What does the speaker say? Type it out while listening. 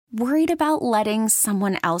Worried about letting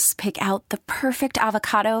someone else pick out the perfect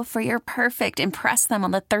avocado for your perfect impress them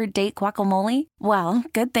on the third date guacamole? Well,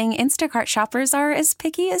 good thing Instacart shoppers are as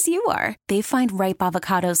picky as you are. They find ripe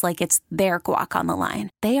avocados like it's their guac on the line.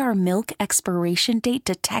 They are milk expiration date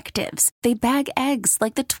detectives. They bag eggs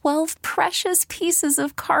like the 12 precious pieces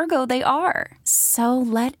of cargo they are. So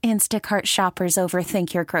let Instacart shoppers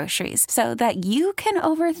overthink your groceries so that you can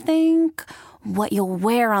overthink what you'll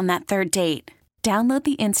wear on that third date. Download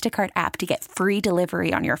the Instacart app to get free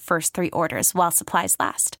delivery on your first 3 orders while supplies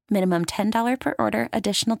last. Minimum $10 per order.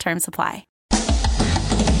 Additional terms apply.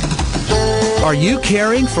 Are you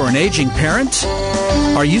caring for an aging parent?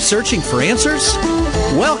 Are you searching for answers?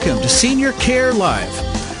 Welcome to Senior Care Live,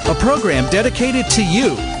 a program dedicated to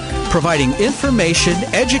you, providing information,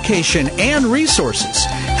 education, and resources,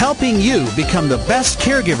 helping you become the best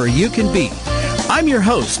caregiver you can be. I'm your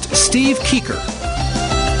host, Steve Keeker.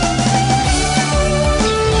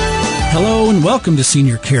 Hello and welcome to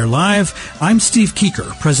Senior Care Live. I'm Steve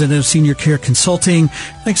Keeker, President of Senior Care Consulting.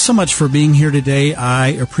 Thanks so much for being here today. I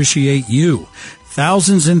appreciate you.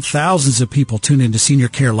 Thousands and thousands of people tune into Senior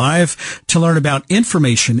Care Live to learn about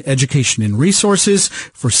information, education, and resources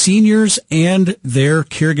for seniors and their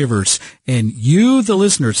caregivers. And you, the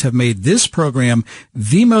listeners, have made this program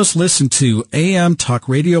the most listened to AM talk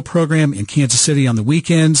radio program in Kansas City on the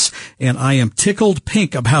weekends. And I am tickled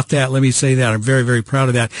pink about that. Let me say that. I'm very, very proud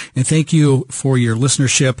of that. And thank you for your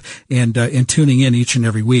listenership and tuning in each and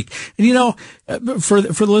every week. And you know, for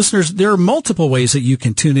the listeners, there are multiple ways that you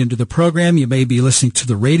can tune into the program. You may be listening to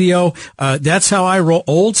the radio. That's how I roll,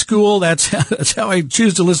 old school. That's how I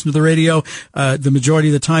choose to listen to the radio the majority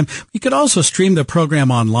of the time. You could also stream the program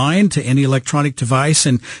online to any electronic device.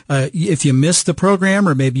 And if you missed the program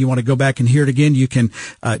or maybe you want to go back and hear it again, you can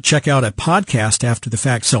check out a podcast after the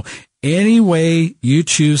fact. So any way you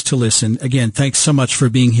choose to listen, again, thanks so much for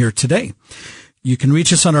being here today. You can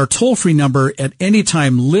reach us on our toll-free number at any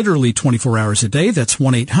time, literally 24 hours a day. That's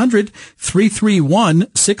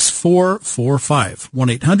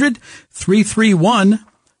 1-800-331-6445.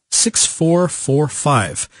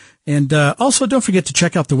 1-800-331-6445. And also, don't forget to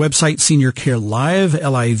check out the website, Senior Care Live,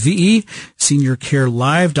 Live,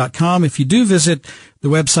 seniorcarelive.com. If you do visit the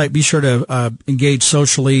website, be sure to engage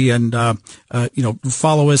socially and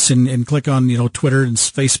follow us and click on Twitter and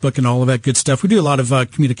Facebook and all of that good stuff. We do a lot of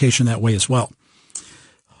communication that way as well.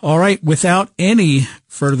 All right, without any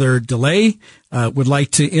further delay, would like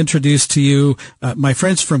to introduce to you my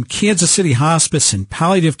friends from Kansas City Hospice and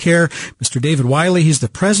Palliative Care, Mr. David Wiley. He's the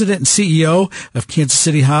president and CEO of Kansas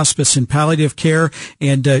City Hospice and Palliative Care,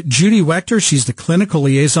 and Judy Wechter. She's the clinical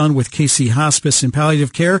liaison with KC Hospice and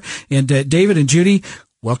Palliative Care. And David and Judy,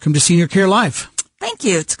 welcome to Senior Care Live. Thank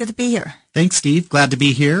you. It's good to be here. Thanks, Steve. Glad to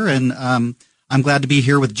be here, and I'm glad to be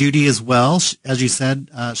here with Judy as well. As you said,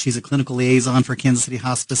 she's a clinical liaison for Kansas City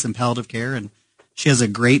Hospice and Palliative Care, and she has a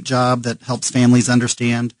great job that helps families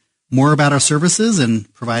understand more about our services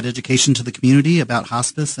and provide education to the community about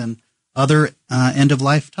hospice and other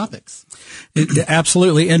end-of-life topics.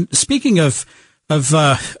 Absolutely. And speaking of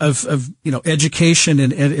education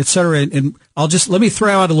and et cetera, and let me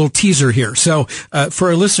throw out a little teaser here. So, for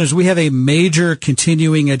our listeners, we have a major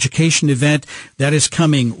continuing education event that is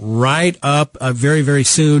coming right up, very, very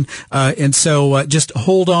soon. And so, just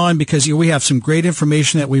hold on because we have some great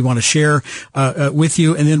information that we want to share, with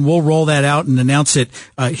you. And then we'll roll that out and announce it,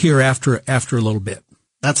 here after a little bit.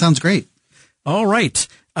 That sounds great. All right.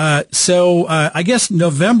 So, I guess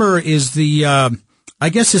November is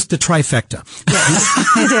it's the trifecta.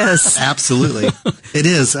 Yes, it is. Absolutely. It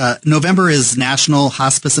is. November is National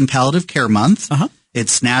Hospice and Palliative Care Month. Uh-huh.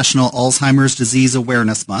 It's National Alzheimer's Disease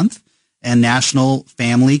Awareness Month and National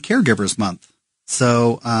Family Caregivers Month.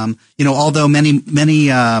 So, although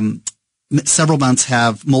several months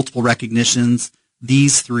have multiple recognitions,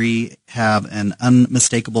 these three have an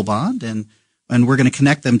unmistakable bond, and we're going to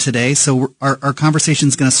connect them today. So our conversation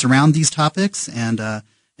is going to surround these topics, and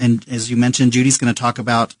as you mentioned, Judy's going to talk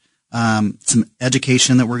about some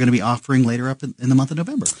education that we're going to be offering later up in the month of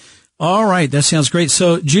November. All right. That sounds great.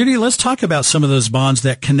 So, Judy, let's talk about some of those bonds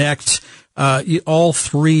that connect all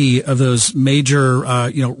three of those major,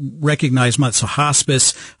 recognized months. So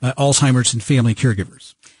hospice, Alzheimer's, and family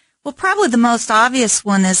caregivers. Well, probably the most obvious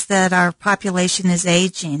one is that our population is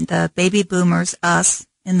aging. The baby boomers, us,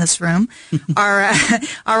 in this room are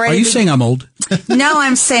already. Are you saying I'm old? No,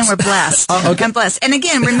 I'm saying we're blessed. Oh, okay. I'm blessed. And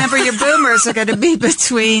again, remember your boomers are going to be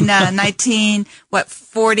between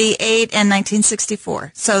 1948 and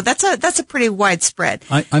 1964. So that's a pretty widespread.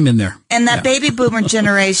 I'm in there. And that baby boomer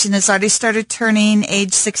generation has already started turning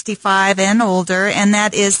age 65 and older, and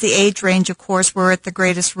that is the age range, of course, we're at the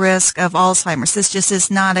greatest risk of Alzheimer's. This just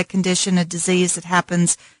is not a condition, a disease that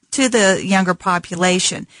happens to the younger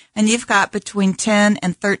population. And you've got between 10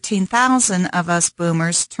 and 13,000 of us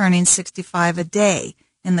boomers turning 65 a day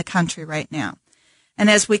in the country right now. And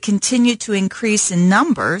as we continue to increase in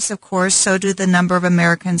numbers, of course, so do the number of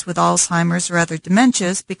Americans with Alzheimer's or other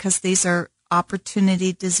dementias, because these are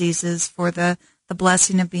opportunity diseases for the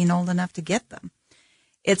blessing of being old enough to get them.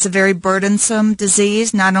 It's a very burdensome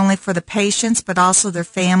disease, not only for the patients, but also their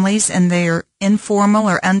families and their informal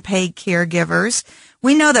or unpaid caregivers.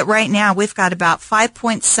 We know that right now we've got about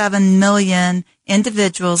 5.7 million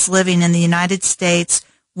individuals living in the United States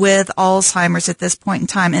with Alzheimer's at this point in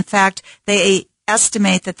time. In fact, they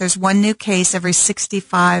estimate that there's one new case every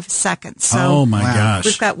 65 seconds. So oh my gosh.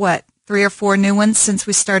 We've got 3 or 4 new ones since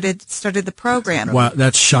we started the program. Wow,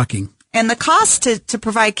 that's shocking. And the cost to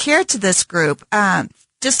provide care to this group,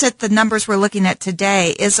 just at the numbers we're looking at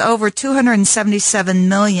today, is over $277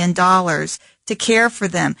 million to care for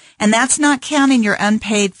them. And that's not counting your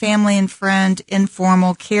unpaid family and friend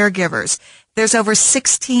informal caregivers. There's over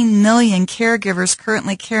 16 million caregivers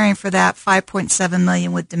currently caring for that 5.7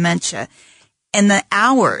 million with dementia. And the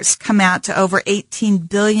hours come out to over 18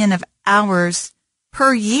 billion of hours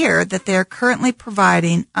per year that they're currently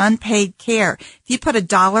providing unpaid care. If you put a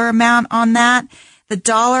dollar amount on that, the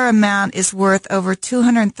dollar amount is worth over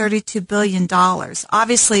 $232 billion.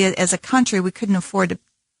 Obviously, as a country, we couldn't afford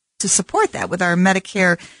to support that with our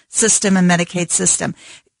Medicare system and Medicaid system.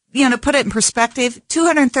 You know, to put it in perspective,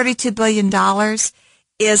 $232 billion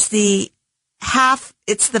is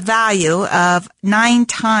it's the value of 9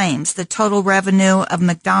 times the total revenue of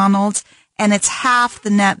McDonald's, and it's half the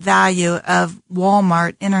net value of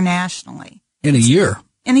Walmart internationally. In a year.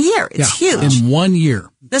 In a year. It's huge. In 1 year.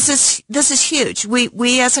 This is huge.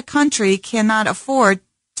 We as a country cannot afford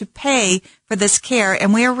to pay for this care,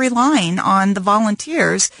 and we are relying on the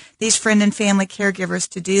volunteers, these friend and family caregivers,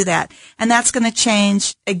 to do that. And that's going to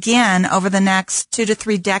change again over the next 2 to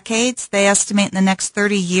 3 decades. They estimate in the next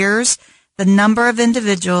 30 years, the number of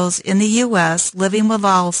individuals in the U.S. living with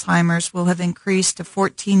Alzheimer's will have increased to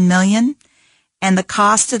 14 million, and the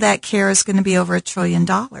cost of that care is going to be over $1 trillion.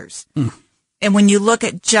 And when you look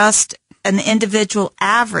at just an individual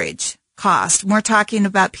average cost, we're talking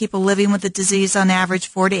about people living with the disease on average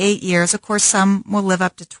 4 to 8 years. Of course, some will live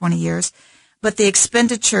up to 20 years. But the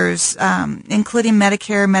expenditures, including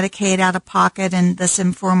Medicare, Medicaid, out-of-pocket, and this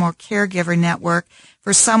informal caregiver network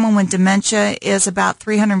for someone with dementia is about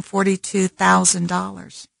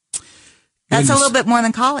 $342,000. That's a little bit more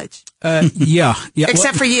than college. Yeah.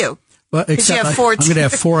 Except for you. Well, except you have 4 I'm going to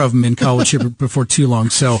have 4 of them in college here before too long,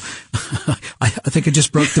 so I think I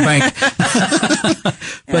just broke the bank.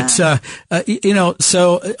 But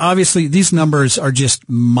so obviously these numbers are just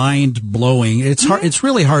mind blowing. It's hard. It's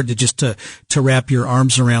really hard to just to wrap your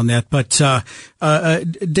arms around that. But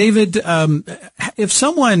David, if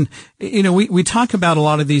someone, we talk about a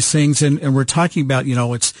lot of these things, and we're talking about,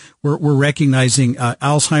 we're recognizing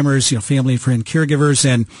Alzheimer's, family and friend caregivers,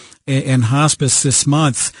 and hospice this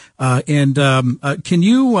month. Can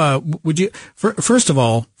you, would you, first of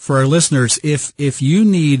all, for our listeners, if you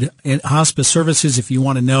need hospice services, if you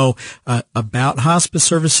want to know about hospice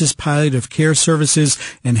services, palliative care services,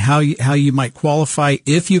 and how you might qualify,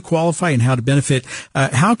 if you qualify, and how to benefit,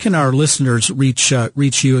 how can our listeners reach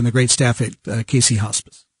you and the great staff at KC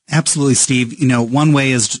Hospice? Absolutely, Steve. One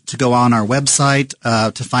way is to go on our website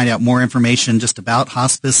to find out more information just about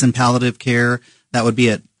hospice and palliative care. That would be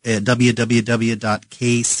at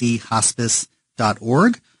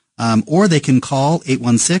www.kchospice.org, or they can call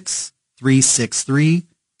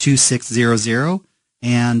 816-363-2600,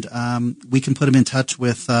 and we can put them in touch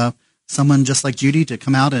with someone just like Judy to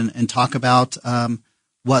come out and talk about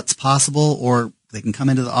what's possible, or they can come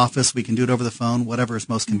into the office. We can do it over the phone, whatever is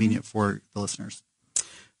most convenient for the listeners.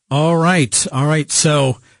 All right.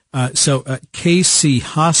 So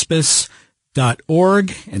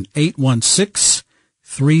kchospice.org and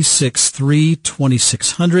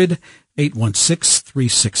 816-363-2600,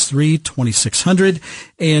 816-363-2600.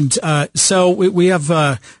 And so we have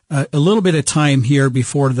a little bit of time here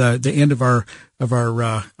before the end of our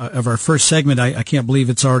first segment. I can't believe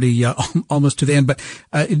it's already almost to the end. But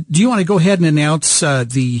do you want to go ahead and announce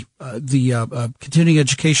the continuing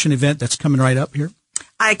education event that's coming right up here?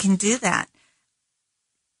 I can do that.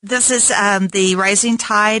 This is the Rising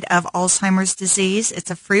Tide of Alzheimer's Disease. It's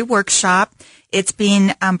a free workshop. It's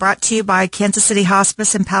being brought to you by Kansas City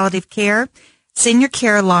Hospice and Palliative Care, Senior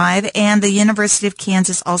Care Live, and the University of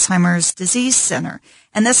Kansas Alzheimer's Disease Center.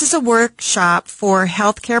 And this is a workshop for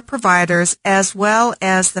healthcare providers as well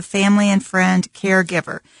as the family and friend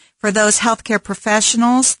caregiver. For those healthcare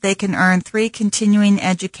professionals, they can earn 3 continuing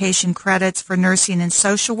education credits for nursing and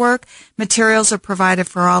social work. Materials are provided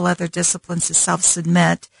for all other disciplines to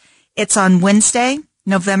self-submit. It's on Wednesday,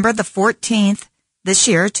 November the 14th, this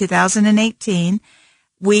year, 2018.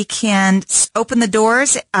 We can open the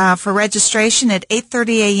doors for registration at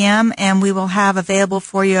 8:30 a.m., and we will have available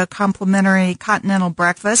for you a complimentary continental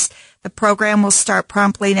breakfast. The program will start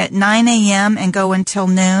promptly at 9 a.m. and go until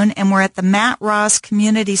noon, and we're at the Matt Ross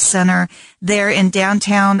Community Center there in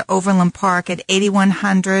downtown Overland Park at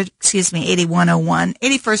 8101,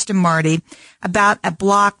 81st and Marty, about a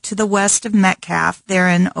block to the west of Metcalf there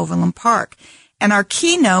in Overland Park. And our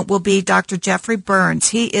keynote will be Dr. Jeffrey Burns.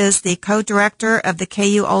 He is the co-director of the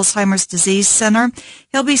KU Alzheimer's Disease Center.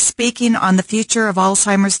 He'll be speaking on the future of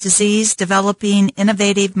Alzheimer's disease, developing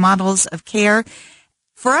innovative models of care.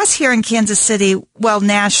 For us here in Kansas City, well,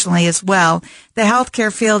 nationally as well, the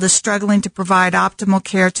healthcare field is struggling to provide optimal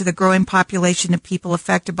care to the growing population of people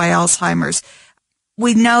affected by Alzheimer's.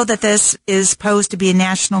 We know that this is posed to be a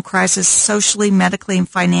national crisis socially, medically, and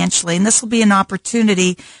financially, and this will be an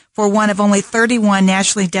opportunity for one of only 31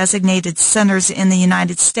 nationally designated centers in the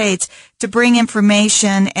United States to bring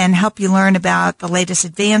information and help you learn about the latest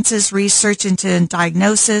advances, research into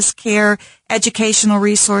diagnosis, care, educational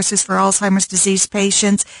resources for Alzheimer's disease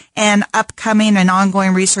patients, and upcoming and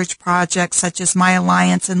ongoing research projects such as My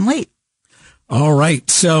Alliance and LEAP. All right.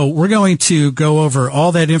 So we're going to go over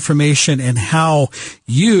all that information and how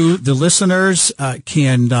you, the listeners,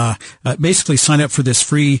 can basically sign up for this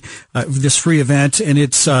free event. And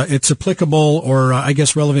it's applicable or I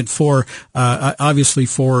guess relevant for obviously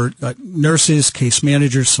for nurses, case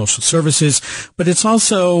managers, social services. But it's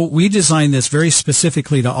also, we designed this very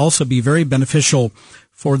specifically to also be very beneficial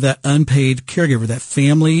for that unpaid caregiver, that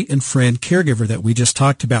family and friend caregiver that we just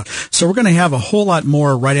talked about. So we're going to have a whole lot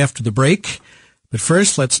more right after the break. But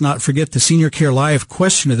first, let's not forget the Senior Care Live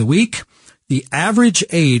question of the week. The average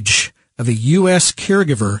age of a U.S.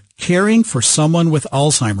 caregiver caring for someone with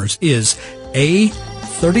Alzheimer's is A,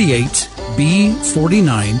 38, B,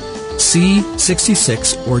 49, C,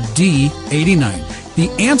 66, or D, 89. The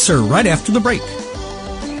answer right after the break.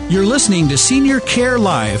 You're listening to Senior Care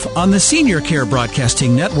Live on the Senior Care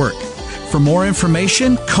Broadcasting Network. For more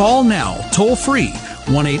information, call now, toll free,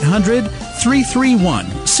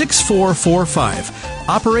 1-800-331-6445.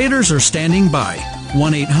 Operators are standing by.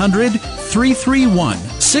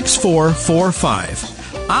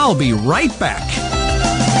 1-800-331-6445. I'll be right back.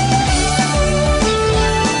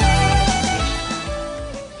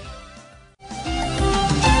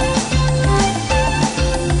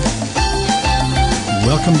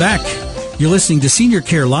 Welcome back. You're listening to Senior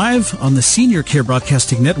Care Live on the Senior Care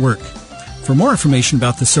Broadcasting Network. For more information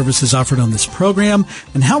about the services offered on this program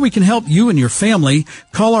and how we can help you and your family,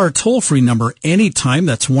 call our toll-free number anytime.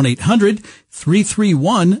 That's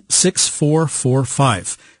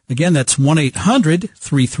 1-800-331-6445. Again, that's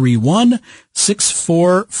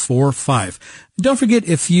 1-800-331-6445. Don't forget,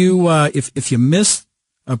 if you missed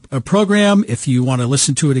a program, if you want to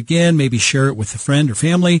listen to it again, maybe share it with a friend or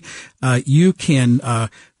family, you can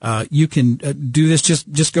do this.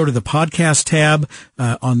 Just go to the podcast tab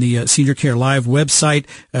on the Senior Care Live website.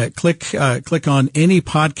 Click on any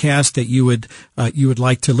podcast that you would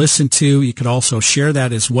like to listen to. You could also share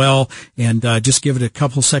that as well, and just give it a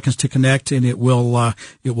couple seconds to connect, and it will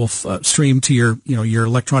stream to your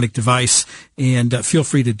electronic device. And feel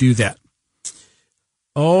free to do that.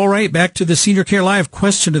 All right, back to the Senior Care Live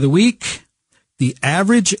question of the week. The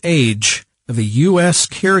average age of a U.S.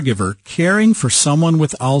 caregiver caring for someone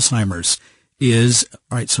with Alzheimer's is,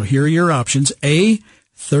 all right, so here are your options. A,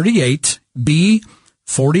 38, B,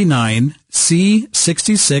 49, C,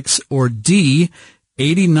 66, or D,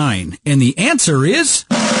 89. And the answer is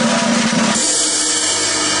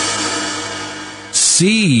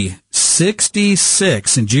C,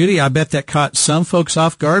 66. And Judy, I bet that caught some folks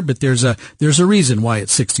off guard, but there's a reason why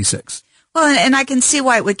it's 66. Well, and I can see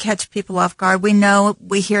why it would catch people off guard. We know,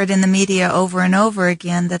 we hear it in the media over and over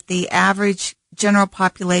again that the average general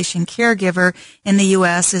population caregiver in the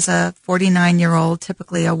U.S. is a 49-year-old,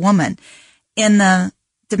 typically a woman. In the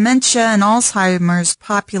dementia and Alzheimer's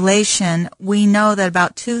population, we know that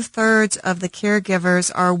about 2/3 of the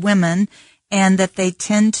caregivers are women and that they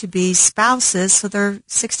tend to be spouses, so they're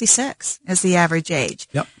 66 as the average age.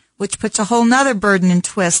 Yep. which puts a whole nother burden and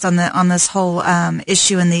twist on this whole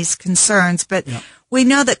issue and these concerns. But we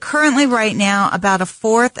know that currently right now about a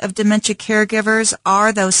fourth of dementia caregivers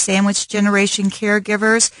are those sandwich generation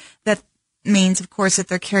caregivers. That means, of course, that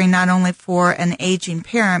they're caring not only for an aging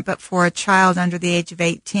parent, but for a child under the age of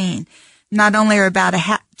 18. Not only are about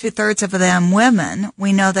 2/3 of them women,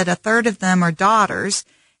 we know that a third of them are daughters.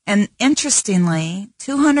 And interestingly,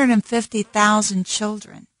 250,000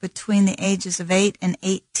 children between the ages of 8 and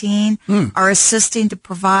 18 are assisting to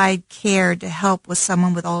provide care to help with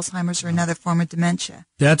someone with Alzheimer's or another form of dementia.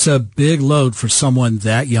 That's a big load for someone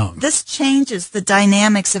that young. This changes the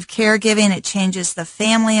dynamics of caregiving. It changes the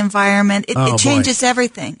family environment. It changes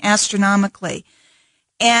everything astronomically.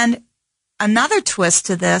 And another twist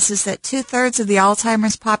to this is that 2/3 of the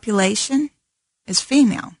Alzheimer's population is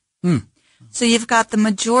female. So you've got the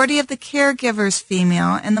majority of the caregivers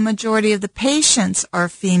female and the majority of the patients are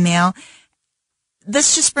female.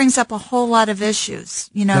 This just brings up a whole lot of issues.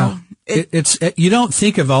 You know, it's you don't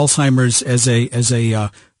think of Alzheimer's as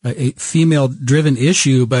a female-driven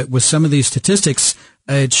issue, but with some of these statistics,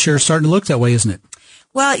 it's sure starting to look that way, isn't it?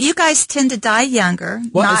 Well, you guys tend to die younger.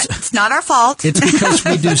 Well, it's not our fault. It's because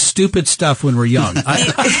we do stupid stuff when we're young.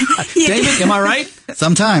 David, am I right?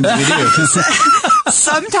 Sometimes we do.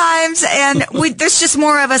 Sometimes, and there's just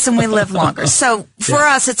more of us and we live longer. So for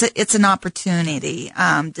us, it's an opportunity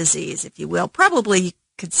disease, if you will. Probably you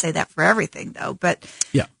could say that for everything, though. But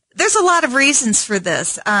there's a lot of reasons for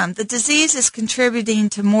this. The disease is contributing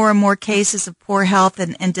to more and more cases of poor health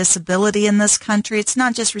and disability in this country. It's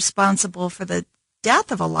not just responsible for the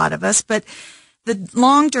death of a lot of us, but the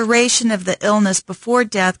long duration of the illness before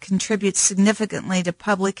death contributes significantly to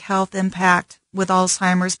public health impact with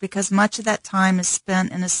Alzheimer's because much of that time is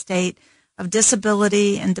spent in a state of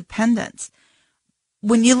disability and dependence.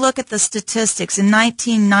 When you look at the statistics, in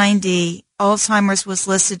 1990, Alzheimer's was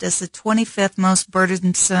listed as the 25th most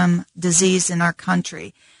burdensome disease in our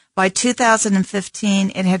country. By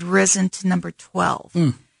 2015, it had risen to number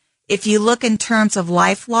 12. If you look in terms of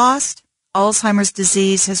life lost, Alzheimer's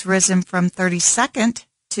disease has risen from 32nd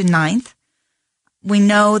to 9th. We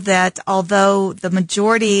know that although the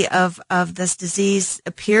majority of this disease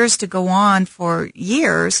appears to go on for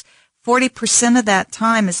years, 40% of that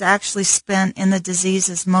time is actually spent in the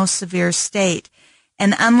disease's most severe state.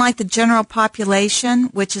 And unlike the general population,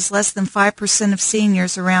 which is less than 5% of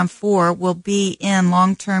seniors, around 4, will be in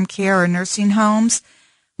long-term care or nursing homes,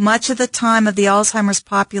 much of the time of the Alzheimer's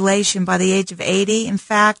population by the age of 80, in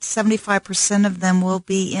fact, 75% of them will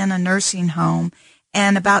be in a nursing home,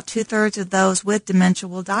 and about 2/3 of those with dementia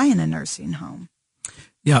will die in a nursing home.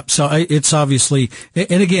 Yeah, so it's obviously,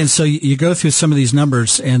 and again, so you go through some of these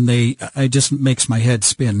numbers, and it just makes my head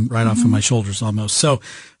spin right off of my shoulders almost. So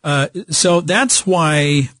that's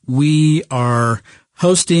why we are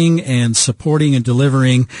hosting and supporting and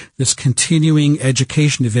delivering this continuing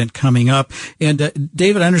education event coming up. And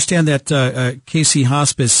David, I understand that KC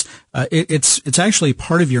Hospice, it's actually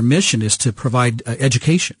part of your mission is to provide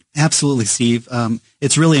education. Absolutely, Steve.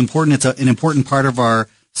 It's really important. It's an important part of our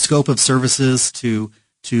scope of services to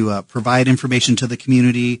provide information to the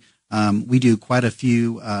community. We do quite a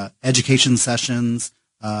few education sessions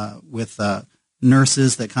with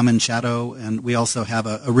nurses that come in shadow, and we also have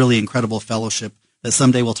a really incredible fellowship that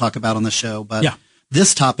someday we'll talk about on the show. But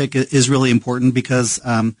this topic is really important because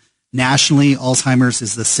nationally, Alzheimer's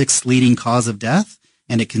is the 6th leading cause of death,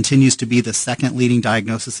 and it continues to be the 2nd leading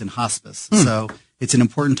diagnosis in hospice. So it's an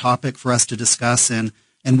important topic for us to discuss, and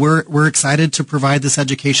we're excited to provide this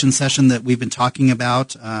education session that we've been talking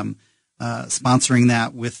about, sponsoring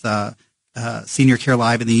that with Senior Care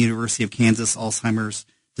Live and the University of Kansas Alzheimer's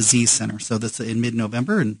Disease Center. So that's in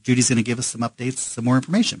mid-November, and Judy's going to give us some updates, some more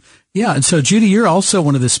information. Yeah, and so Judy, you're also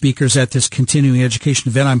one of the speakers at this continuing education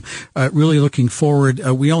event. I'm really looking forward.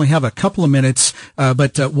 We only have a couple of minutes,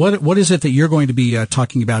 but what is it that you're going to be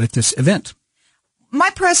talking about at this event? My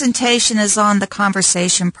presentation is on the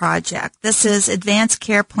Conversation Project. This is advanced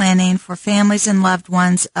care planning for families and loved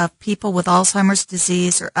ones of people with Alzheimer's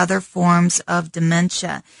disease or other forms of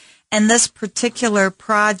dementia. And this particular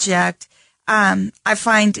project, I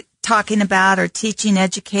find talking about or teaching,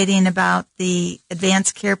 educating about the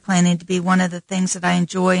advanced care planning to be one of the things that I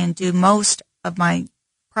enjoy and do most of my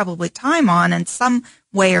probably time on in some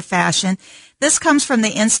way or fashion. This comes from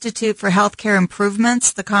the Institute for Healthcare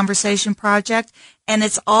Improvements, the Conversation Project, and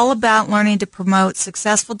it's all about learning to promote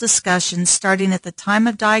successful discussions starting at the time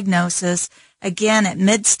of diagnosis, again at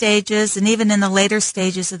mid stages and even in the later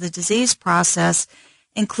stages of the disease process,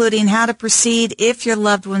 including how to proceed if your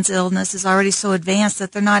loved one's illness is already so advanced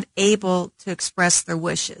that they're not able to express their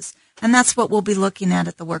wishes. And that's what we'll be looking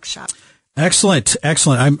at the workshop. Excellent.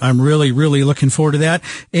 I'm really looking forward to that.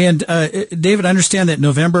 And David, I understand that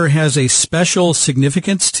November has a special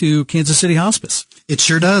significance to Kansas City Hospice. It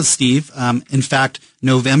sure does, Steve. In fact,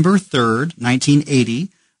 November 3rd, 1980,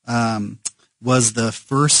 was the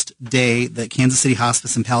first day that Kansas City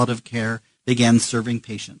Hospice and Palliative Care began serving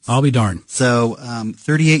patients. I'll be darned. So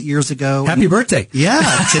 38 years ago. Happy birthday. Yeah,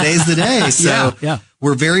 today's the day. So yeah.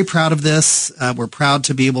 We're very proud of this. We're proud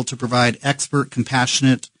to be able to provide expert,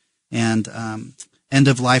 compassionate, and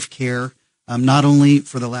end-of-life care, not only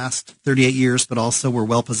for the last 38 years, but also we're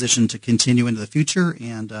well-positioned to continue into the future,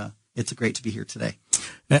 and it's great to be here today.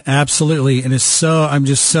 Absolutely. And I'm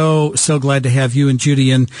just so glad to have you and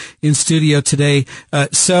Judy in studio today.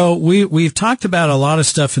 So we've talked about a lot of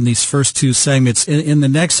stuff in these first two segments. In the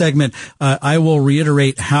next segment, I will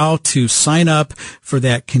reiterate how to sign up for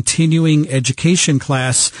that continuing education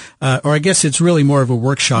class, or I guess it's really more of a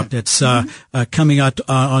workshop that's, coming out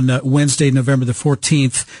on Wednesday, November the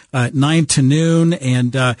 14th, 9 to noon.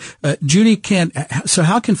 And, Judy so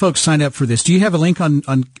how can folks sign up for this? Do you have a link on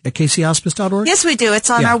kchospice.org? Yes, we do. It's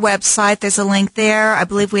on our website. There's a link there. I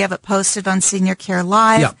believe we have it posted on Senior Care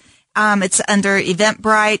Live. Yeah. It's under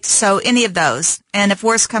Eventbrite. So any of those. And if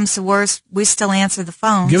worse comes to worse, we still answer the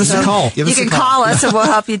phone. Give us a call. You can call us and we'll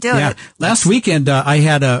help you do it. Last weekend, I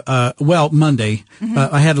had Monday,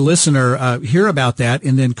 I had a listener, hear about that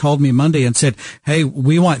and then called me Monday and said, hey,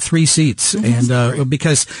 we want 3 seats. And,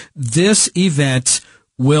 because this event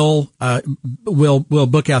will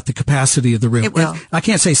book out the capacity of the room. It will. I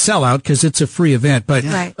can't say sell out because it's a free event,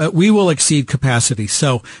 but we will exceed capacity.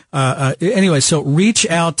 So anyway, so reach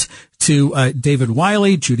out to David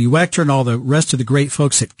Wiley, Judy Wechter, and all the rest of the great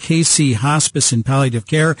folks at KC Hospice and Palliative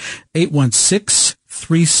Care,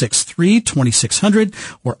 816-363-2600,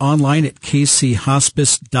 or online at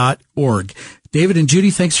kchospice.org. David and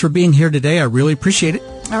Judy, thanks for being here today. I really appreciate it.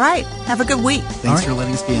 All right. Have a good week. Thanks for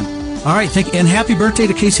letting us be in. All right, thank you. And happy birthday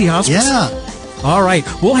to KC Hospice. Yeah. All right,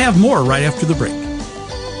 we'll have more right after the break.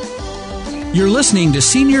 You're listening to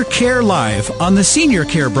Senior Care Live on the Senior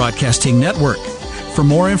Care Broadcasting Network. For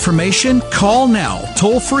more information, call now,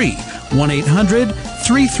 toll free,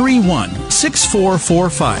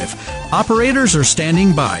 1-800-331-6445. Operators are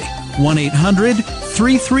standing by,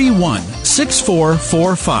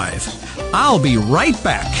 1-800-331-6445. I'll be right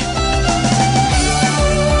back.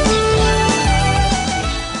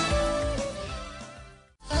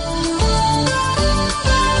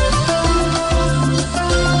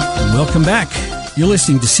 Welcome back. You're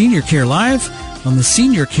listening to Senior Care Live on the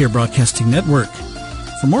Senior Care Broadcasting Network.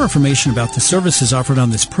 For more information about the services offered on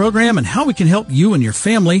this program and how we can help you and your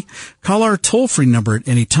family, call our toll-free number at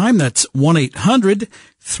any time. That's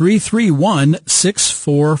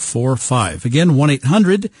 1-800-331-6445. Again,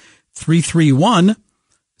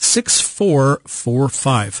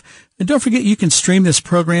 1-800-331-6445. And don't forget, you can stream this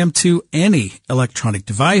program to any electronic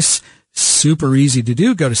device. Super easy to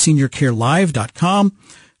do. Go to seniorcarelive.com.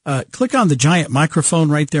 Click on the giant microphone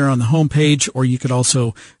right there on the homepage, or you could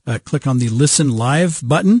also click on the Listen Live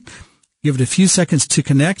button. Give it a few seconds to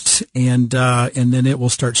connect, and then it will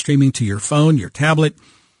start streaming to your phone, your tablet,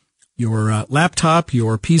 your laptop,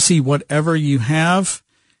 your PC, whatever you have.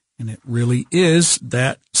 And it really is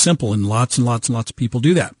that simple, and lots of people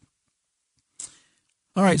do that.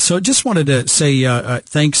 All right, so I just wanted to say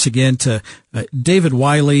thanks again to David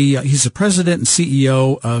Wiley. He's the president and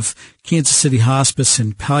CEO of Kansas City Hospice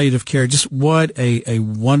and Palliative Care. Just what a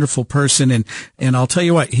wonderful person, and I'll tell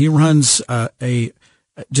you what, he runs a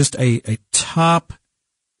top,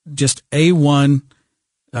 just A1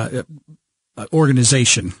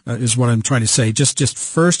 organization is what I'm trying to say. Just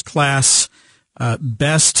first class.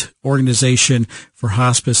 Best organization for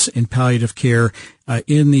hospice and palliative care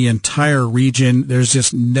in the entire region. There's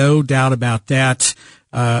just no doubt about that.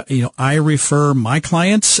 I refer my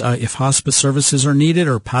clients, if hospice services are needed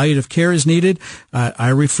or palliative care is needed, I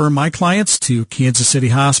refer my clients to Kansas City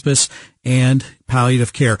Hospice and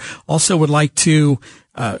Palliative Care. Also would like to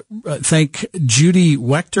thank Judy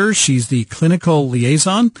Wechter. She's the clinical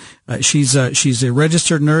liaison. She's a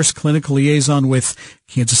registered nurse, clinical liaison with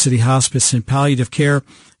Kansas City Hospice and Palliative Care.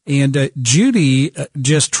 And Judy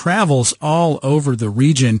just travels all over the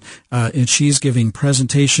region, and she's giving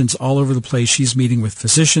presentations all over the place. She's meeting with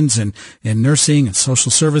physicians and nursing and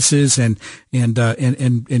social services and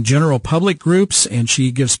general public groups, and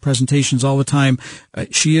she gives presentations all the time.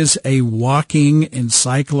 She is a walking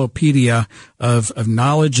encyclopedia of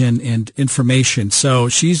knowledge and information. So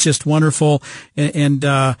she's just wonderful. And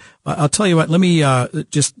I'll tell you what, let me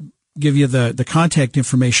just give you the contact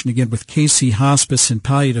information again with KC Hospice and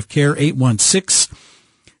Palliative Care,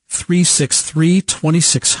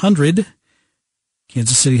 816-363-2600.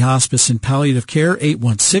 Kansas City Hospice and Palliative Care,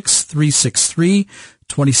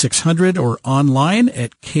 816-363-2600, or online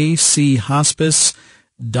at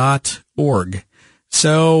kchospice.org.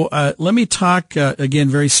 So let me talk again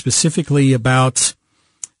very specifically about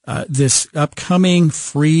this upcoming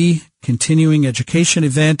free continuing education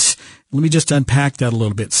event. Let me just unpack that a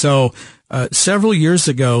little bit. So several years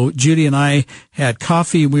ago, Judy and I had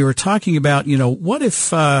coffee. We were talking about, what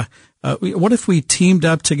if we teamed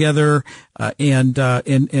up together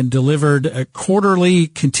and delivered quarterly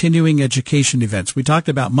continuing education events? We talked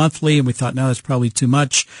about monthly, and we thought, no, that's probably too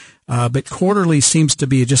much. But quarterly seems to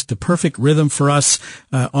be just the perfect rhythm for us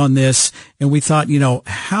on this. And we thought,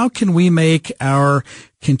 how can we make our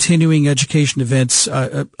continuing education events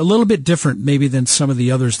a little bit different maybe than some of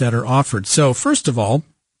the others that are offered? So first of all,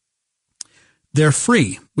 they're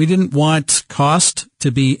free. We didn't want cost to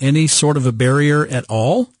be any sort of a barrier at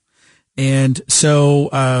all. And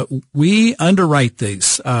so we underwrite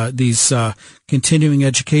these continuing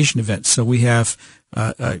education events. So we have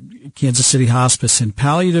Kansas City Hospice and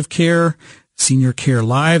Palliative Care, Senior Care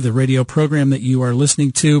Live, the radio program that you are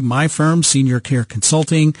listening to, my firm, Senior Care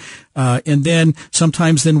Consulting, and then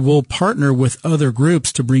sometimes we'll partner with other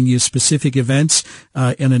groups to bring you specific events.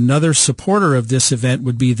 And another supporter of this event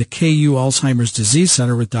would be the KU Alzheimer's Disease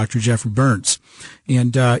Center with Dr. Jeffrey Burns.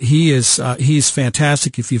 And he's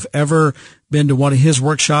fantastic. If you've ever been to one of his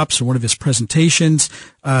workshops or one of his presentations,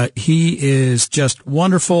 he is just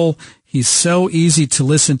wonderful. He's so easy to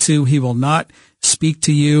listen to. He will not speak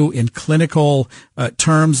to you in clinical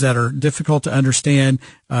terms that are difficult to understand.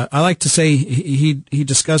 I like to say he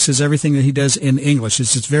discusses everything that he does in English.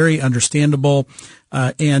 It's just very understandable,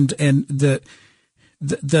 and the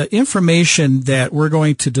information that we're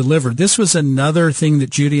going to deliver. This was another thing that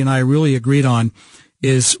Judy and I really agreed on.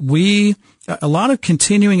 Is a lot of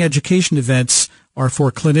continuing education events are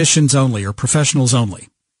for clinicians only or professionals only.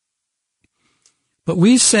 But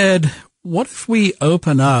we said, what if we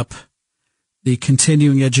open up the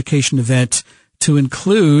continuing education event to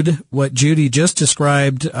include what Judy just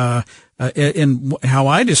described, and how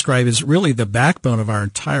I describe is really the backbone of our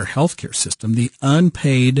entire healthcare system, the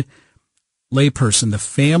unpaid layperson, the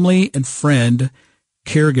family and friend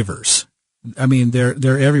caregivers. I mean,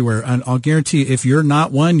 they're everywhere. And I'll guarantee you, if you're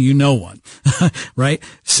not one, you know one, right?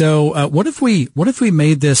 So, what if we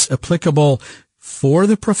made this applicable for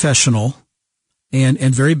the professional and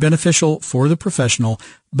very beneficial for the professional,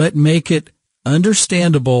 but make it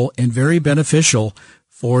understandable and very beneficial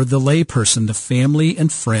for the layperson, the family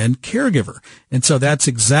and friend caregiver. And so that's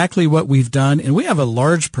exactly what we've done. And we have a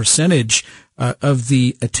large percentage of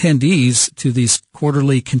the attendees to these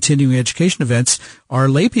quarterly continuing education events are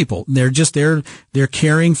lay people. They're just there. They're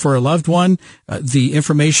caring for a loved one. The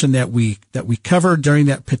information that we cover during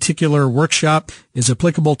that particular workshop is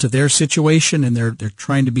applicable to their situation, and they're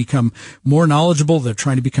trying to become more knowledgeable. They're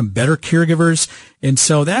trying to become better caregivers. And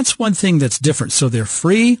so that's one thing that's different. So they're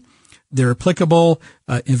free. They're applicable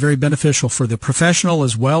and very beneficial for the professional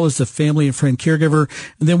as well as the family and friend caregiver.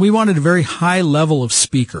 And then we wanted a very high level of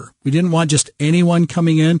speaker. We didn't want just anyone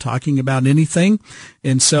coming in talking about anything.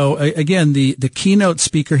 And so, again, the keynote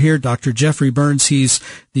speaker here, Dr. Jeffrey Burns, he's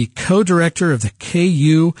the co-director of the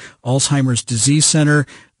KU Alzheimer's Disease Center.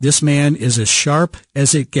 This man is as sharp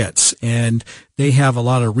as it gets, and they have a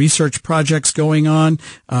lot of research projects going on,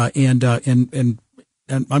 and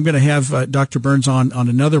I'm going to have Dr. Burns on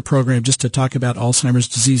another program just to talk about Alzheimer's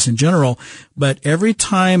disease in general. But every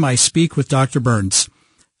time I speak with Dr. Burns,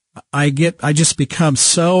 I just become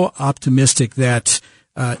so optimistic that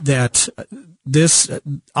this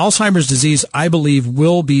Alzheimer's disease, I believe,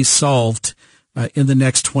 will be solved in the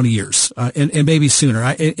next 20 years, and maybe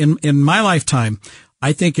sooner. In my lifetime,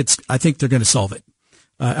 I think they're going to solve it.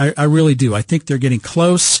 I really do. I think they're getting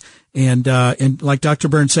close. And like Dr.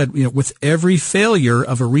 Burns said, with every failure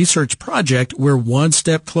of a research project, we're one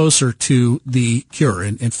step closer to the cure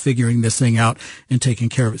and figuring this thing out and taking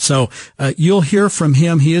care of it. So, you'll hear from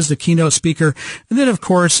him. He is the keynote speaker. And then, of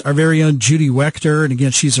course, our very own Judy Wechter. And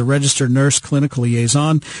again, she's a registered nurse clinical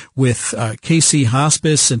liaison with, KC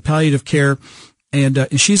Hospice and Palliative Care. And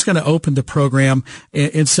she's going to open the program.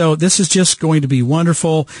 And so this is just going to be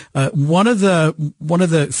wonderful. One of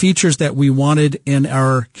the features that we wanted in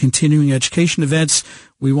our continuing education events,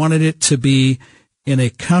 we wanted it to be in a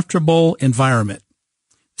comfortable environment.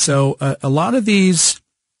 So a lot of these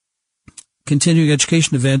continuing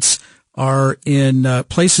education events are in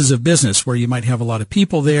places of business where you might have a lot of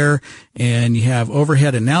people there, and you have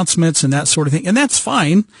overhead announcements and that sort of thing. And that's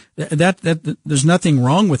fine. That there's nothing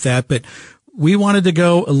wrong with that, but we wanted to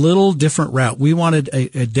go a little different route. We wanted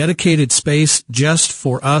a dedicated space just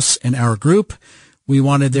for us and our group. We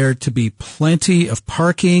wanted there to be plenty of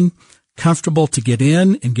parking, comfortable to get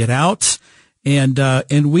in and get out.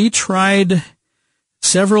 And we tried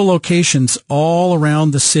several locations all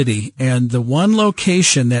around the city. And the one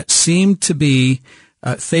location that seemed to be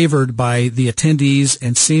favored by the attendees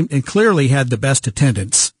and clearly had the best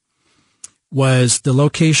attendance was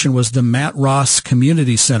the Matt Ross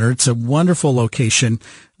Community Center. It's a wonderful location,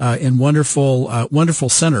 and wonderful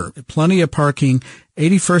center. Plenty of parking,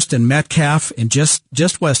 81st and Metcalf, and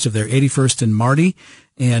just west of there, 81st and Marty.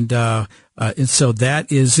 And so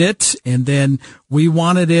that is it. And then we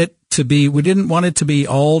didn't want it to be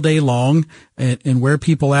all day long and wear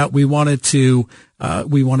people out. We wanted to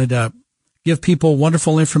give people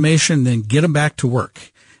wonderful information and then get them back to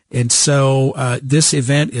work. And so this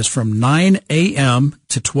event is from 9 a.m.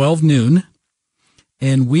 to 12 noon,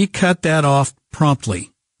 and we cut that off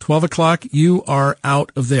promptly. 12 o'clock, you are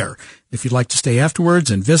out of there. If you'd like to stay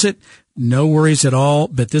afterwards and visit, no worries at all.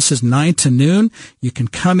 But this is 9 to noon. You can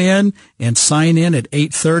come in and sign in at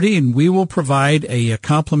 8:30, and we will provide a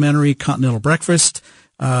complimentary continental breakfast.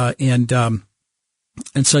 And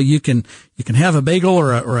so you can have a bagel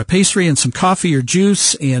or a pastry and some coffee or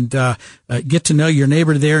juice and get to know your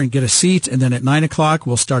neighbor there and get a seat. And then at 9 o'clock,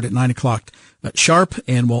 we'll start at 9 o'clock sharp,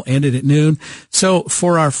 and we'll end it at noon. So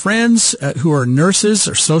for our friends who are nurses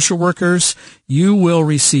or social workers, you will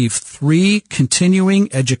receive 3 continuing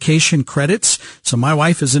education credits. So my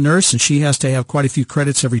wife is a nurse, and she has to have quite a few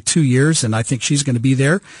credits every 2 years, and I think she's going to be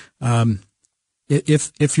there.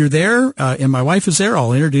 If you're there, and my wife is there,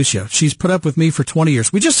 I'll introduce you. She's put up with me for 20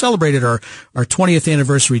 years. We just celebrated our 20th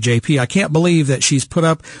anniversary, JP. I can't believe that she's put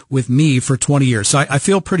up with me for 20 years. So I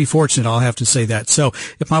feel pretty fortunate, I'll have to say that. So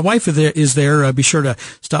if my wife is there, be sure to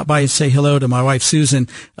stop by and say hello to my wife, Susan.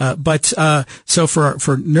 So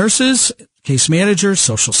for nurses, case managers,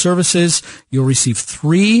 social services, you'll receive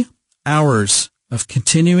 3 hours of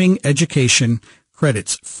continuing education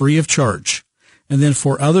credits free of charge. And then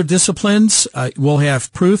for other disciplines, we'll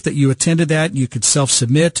have proof that you attended that. You could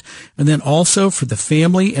self-submit. And then also for the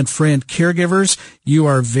family and friend caregivers, you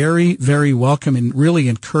are very, very welcome and really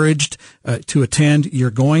encouraged to attend.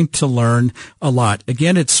 You're going to learn a lot.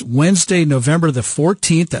 Again, it's Wednesday, November the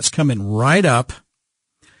 14th. That's coming right up.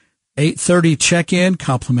 8:30 check-in,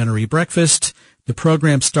 complimentary breakfast. The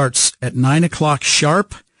program starts at 9 o'clock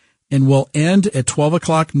sharp and will end at 12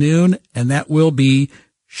 o'clock noon, and that will be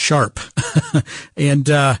sharp. And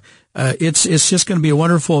it's just going to be a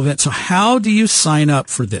wonderful event. So how do you sign up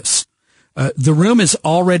for this? The room is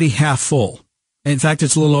already half full. In fact,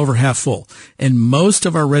 it's a little over half full. And most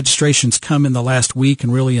of our registrations come in the last week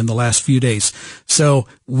and really in the last few days. So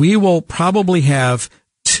we will probably have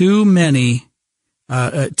too many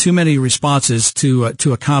responses to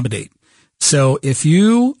accommodate. So if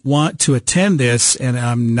you want to attend this, and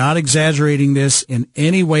I'm not exaggerating this in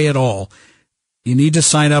any way at all, you need to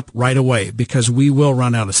sign up right away because we will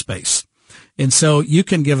run out of space. And so you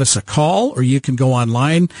can give us a call or you can go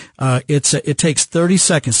online. It takes 30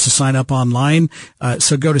 seconds to sign up online.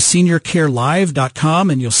 So go to seniorcarelive.com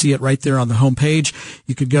and you'll see it right there on the homepage.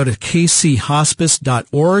 You could go to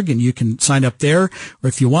kchospice.org and you can sign up there. Or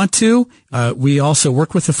if you want to, we also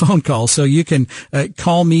work with a phone call. So you can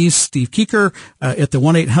call me, Steve Keeker, at the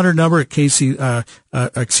 1-800 number at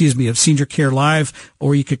of Senior Care Live,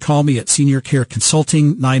 or you could call me at Senior Care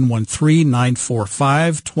Consulting,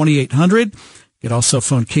 913-945-2800. You could also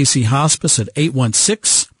phone KC Hospice at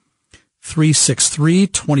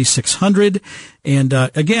 816-363-2600. And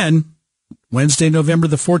again, Wednesday, November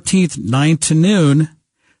the 14th, 9 to noon,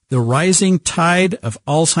 the Rising Tide of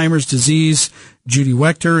Alzheimer's Disease. Judy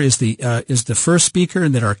Wechter is the first speaker,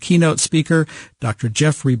 and then our keynote speaker, Dr.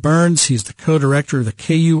 Jeffrey Burns. He's the co-director of the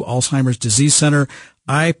KU Alzheimer's Disease Center.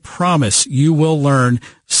 I promise you will learn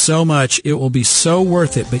so much. It will be so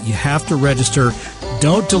worth it, but you have to register.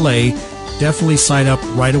 Don't delay. Definitely sign up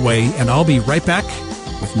right away, and I'll be right back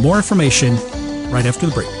with more information right after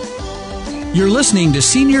the break. You're listening to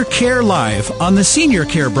Senior Care Live on the Senior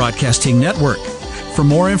Care Broadcasting Network. For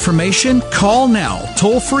more information, call now,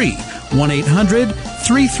 toll free,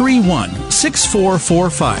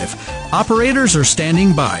 1-800-331-6445. Operators are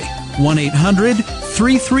standing by,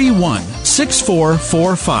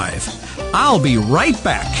 1-800-331-6445. I'll be right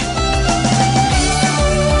back.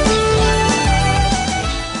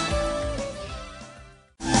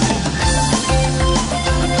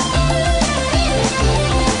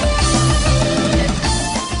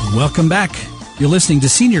 Welcome back. You're listening to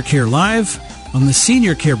Senior Care Live on the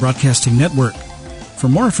Senior Care Broadcasting Network. For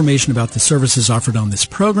more information about the services offered on this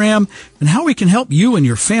program and how we can help you and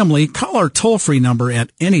your family, call our toll-free number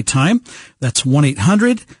at any time. That's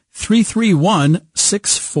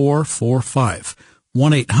 1-800-331-6445.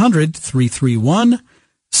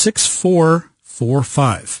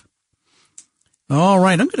 1-800-331-6445. All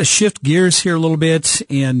right, I'm going to shift gears here a little bit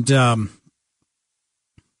and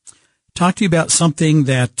talk to you about something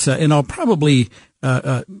that, and I'll probably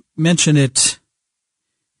mention it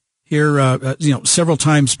here, several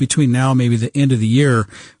times between now and maybe the end of the year.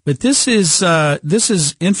 But this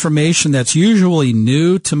is information that's usually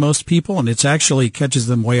new to most people, and it's actually catches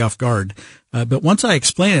them way off guard. But once I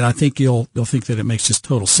explain it, I think you'll think that it makes just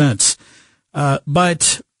total sense.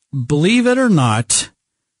 But believe it or not,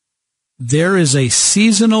 there is a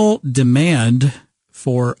seasonal demand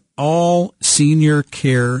for all senior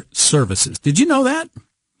care services. Did you know that?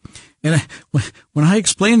 And when I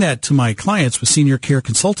explain that to my clients with Senior Care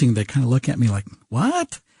Consulting, they kind of look at me like,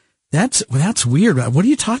 what? That's weird. What are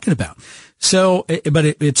you talking about? So, but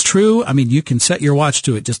it's true. I mean, you can set your watch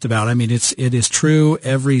to it just about. I mean, it is true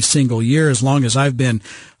every single year. As long as I've been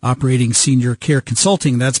operating Senior Care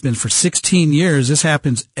Consulting, that's been for 16 years. This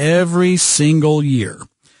happens every single year.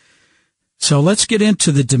 So let's get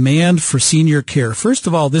into the demand for senior care. First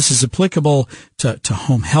of all, this is applicable to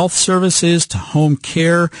home health services, to home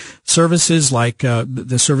care services like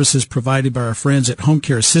the services provided by our friends at Home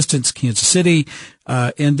Care Assistance Kansas City.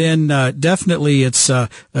 And then definitely it's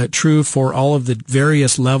true for all of the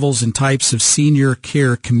various levels and types of senior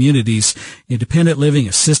care communities: independent living,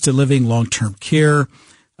 assisted living, long-term care,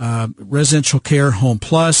 residential care, home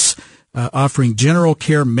plus, offering general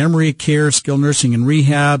care, memory care, skilled nursing and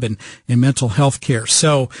rehab, and mental health care.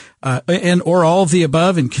 So, or all of the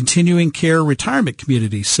above in continuing care retirement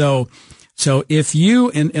communities. So if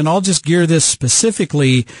you, and I'll just gear this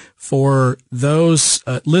specifically for those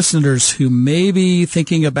listeners who may be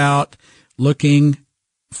thinking about looking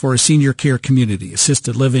for a senior care community,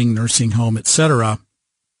 assisted living, nursing home, etc.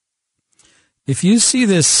 If you see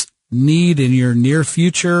this need in your near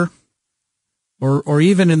future, or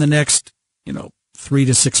even in the next, 3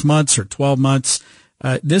 to 6 months or 12 months,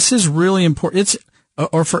 this is really important.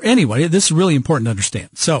 Or for anybody, this is really important to understand.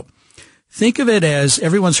 So think of it as,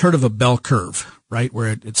 everyone's heard of a bell curve, right? Where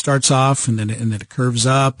it starts off and then it curves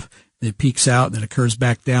up, and it peaks out, and then it curves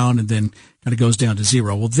back down, and then kind of goes down to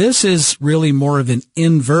zero. Well, this is really more of an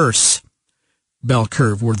inverse bell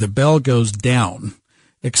curve where the bell goes down,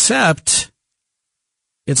 except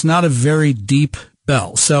it's not a very deep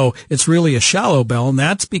bell. So it's really a shallow bell, and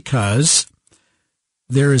that's because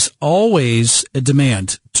there is always a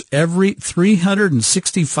demand. Every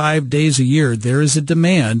 365 days a year, there is a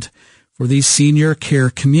demand for these senior care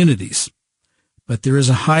communities. But there is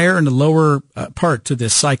a higher and a lower part to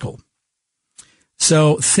this cycle.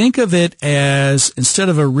 So think of it as, instead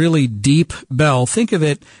of a really deep bell, think of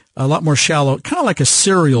it a lot more shallow, kind of like a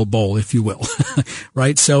cereal bowl, if you will,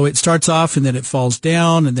 right? So it starts off and then it falls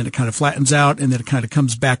down and then it kind of flattens out and then it kind of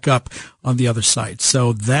comes back up on the other side.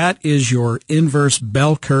 So that is your inverse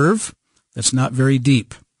bell curve. That's not very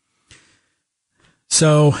deep.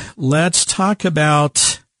 So let's talk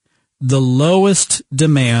about the lowest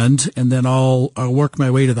demand, and then I'll work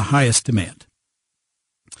my way to the highest demand.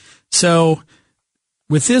 So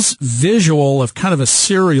with this visual of kind of a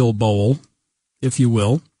cereal bowl, if you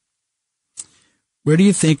will, where do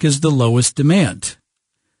you think is the lowest demand?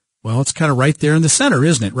 Well, it's kind of right there in the center,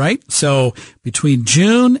 isn't it, right? So between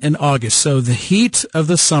June and August, so the heat of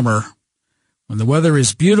the summer, when the weather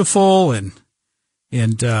is beautiful and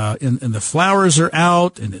the flowers are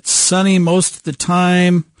out and it's sunny most of the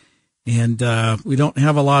time, and we don't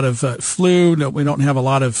have a lot of flu, we don't have a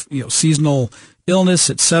lot of seasonal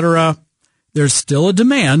illness, etc. There's still a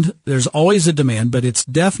demand. There's always a demand, but it's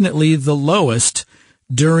definitely the lowest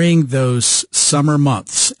during those summer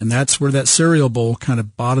months. And that's where that cereal bowl kind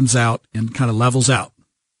of bottoms out and kind of levels out.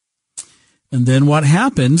 And then what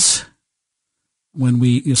happens when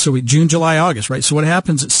June, July, August, right? So what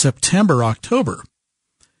happens at September, October?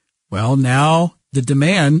 Well, now the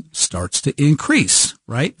demand starts to increase,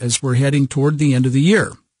 right? As we're heading toward the end of the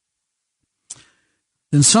year.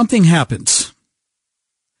 Then something happens.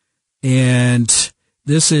 And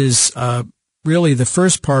this is really the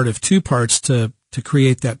first part of two parts to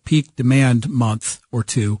create that peak demand month or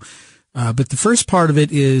two. But the first part of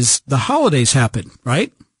it is the holidays happen,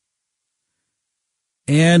 right?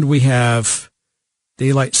 And we have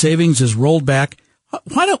daylight savings is rolled back.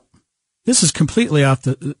 This is completely off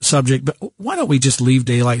the subject, but why don't we just leave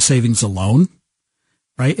daylight savings alone,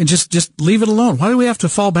 right? And just leave it alone. Why do we have to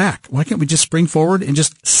fall back? Why can't we just spring forward and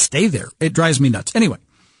just stay there? It drives me nuts. Anyway,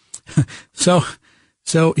 so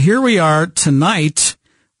here we are tonight.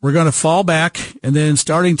 We're going to fall back, and then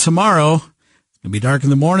starting tomorrow, it's going to be dark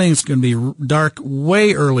in the morning. It's going to be dark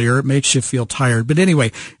way earlier. It makes you feel tired. But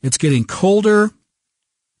anyway, it's getting colder.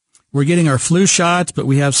 we're getting our flu shots, but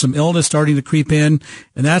we have some illness starting to creep in,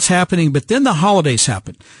 and that's happening. But then the holidays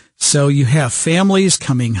happen. So you have families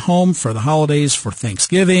coming home for the holidays, for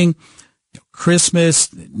Thanksgiving,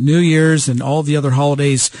 Christmas, New Year's, and all the other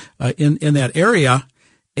holidays in that area.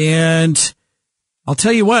 And I'll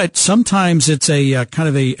tell you what, sometimes it's a kind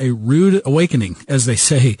of a rude awakening, as they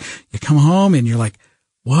say. You come home and you're like,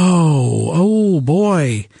 whoa, oh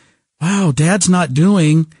boy, wow, Dad's not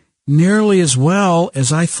doing nearly as well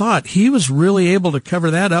as I thought. He was really able to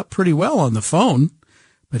cover that up pretty well on the phone.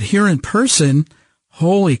 But here in person,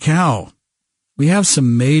 holy cow, we have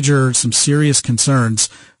some serious concerns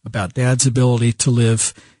about Dad's ability to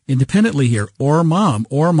live independently here, or mom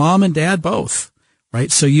and Dad both,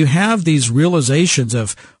 right? So you have these realizations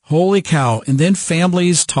of, holy cow, and then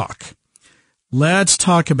families talk. Let's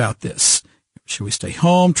talk about this. Should we stay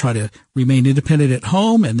home, try to remain independent at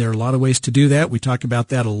home? And there are a lot of ways to do that. We talk about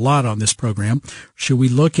that a lot on this program. Should we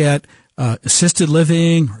look at assisted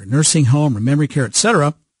living or nursing home or memory care,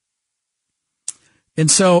 etc.? And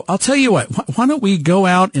so I'll tell you what, why don't we go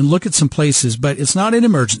out and look at some places, but it's not an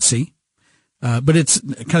emergency, but it's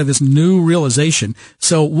kind of this new realization.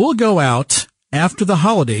 So we'll go out after the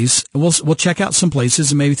holidays and we'll check out some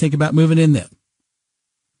places and maybe think about moving in then.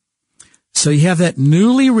 So you have that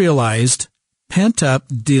newly realized, pent up,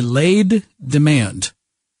 delayed demand,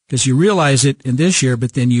 because you realize it in this year,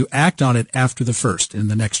 but then you act on it after the first in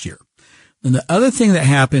the next year. And the other thing that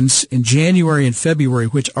happens in January and February,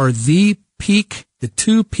 which are the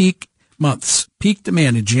two peak months, peak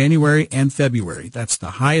demand in January and February. That's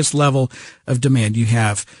the highest level of demand. You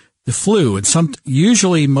have the flu, and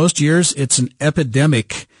usually most years it's an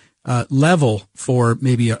epidemic level for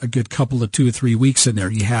maybe a good couple of 2 or 3 weeks in there.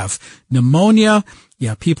 You have pneumonia, you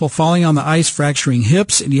have people falling on the ice, fracturing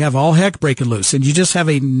hips, and you have all heck breaking loose. And you just have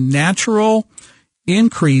a natural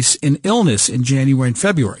increase in illness in January and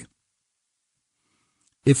February.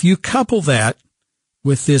 If you couple that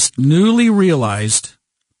with this newly realized,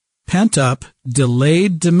 pent-up,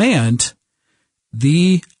 delayed demand,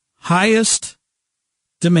 the highest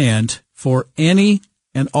demand for any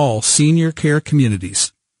and all senior care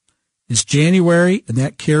communities is January, and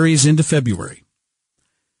that carries into February.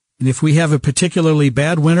 And if we have a particularly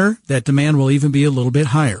bad winter, that demand will even be a little bit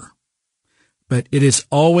higher. But it is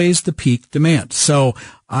always the peak demand. So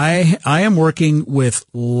I am working with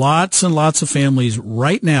lots and lots of families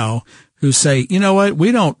right now who say, you know what,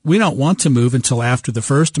 we don't want to move until after the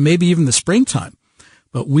first, maybe even the springtime,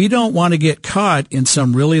 but we don't want to get caught in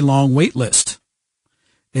some really long wait list.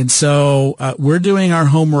 And so we're doing our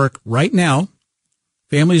homework right now.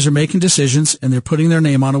 Families are making decisions and they're putting their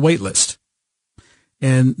name on a wait list.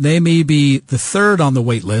 And they may be the third on the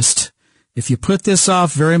wait list. If you put this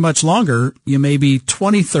off very much longer, you may be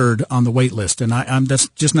 23rd on the wait list. And that's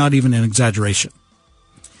just not even an exaggeration.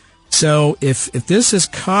 So if this has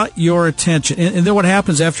caught your attention, and then what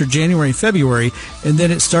happens after January and February, and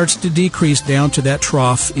then it starts to decrease down to that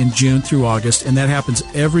trough in June through August, and that happens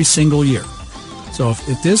every single year. So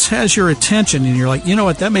if this has your attention and you're like, you know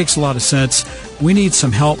what, that makes a lot of sense, we need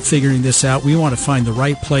some help figuring this out, we want to find the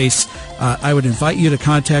right place, I would invite you to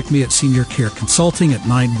contact me at Senior Care Consulting at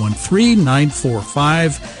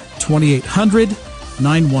 913-945-2800.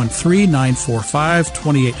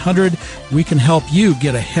 913-945-2800. We can help you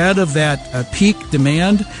get ahead of that peak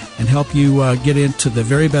demand and help you get into the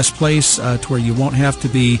very best place to where you won't have to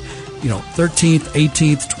be, 13th,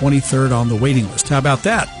 18th, 23rd on the waiting list. How about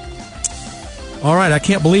that? All right, I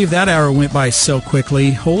can't believe that hour went by so quickly.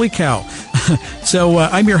 Holy cow. So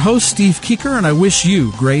I'm your host, Steve Keeker, and I wish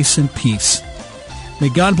you grace and peace. May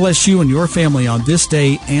God bless you and your family on this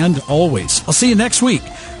day and always. I'll see you next week,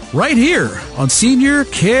 right here on Senior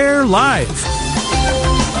Care Live.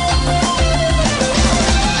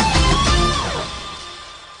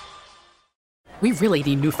 We really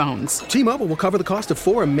need new phones. T-Mobile will cover the cost of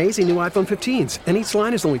 4 amazing new iPhone 15s, and each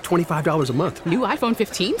line is only $25 a month. New iPhone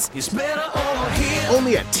 15s? It's better over here.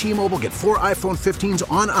 Only at T-Mobile, get 4 iPhone 15s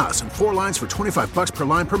on us and 4 lines for $25 per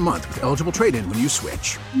line per month with eligible trade-in when you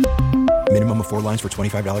switch. Minimum of 4 lines for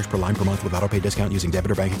 $25 per line per month with autopay discount using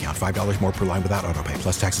debit or bank account. $5 more per line without autopay,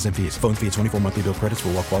 plus taxes and fees. Phone fee at 24 monthly bill credits for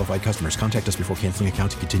well-qualified customers. Contact us before canceling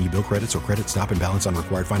account to continue bill credits or credit stop and balance on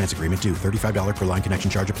required finance agreement due. $35 per line connection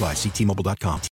charge applies. See T-Mobile.com.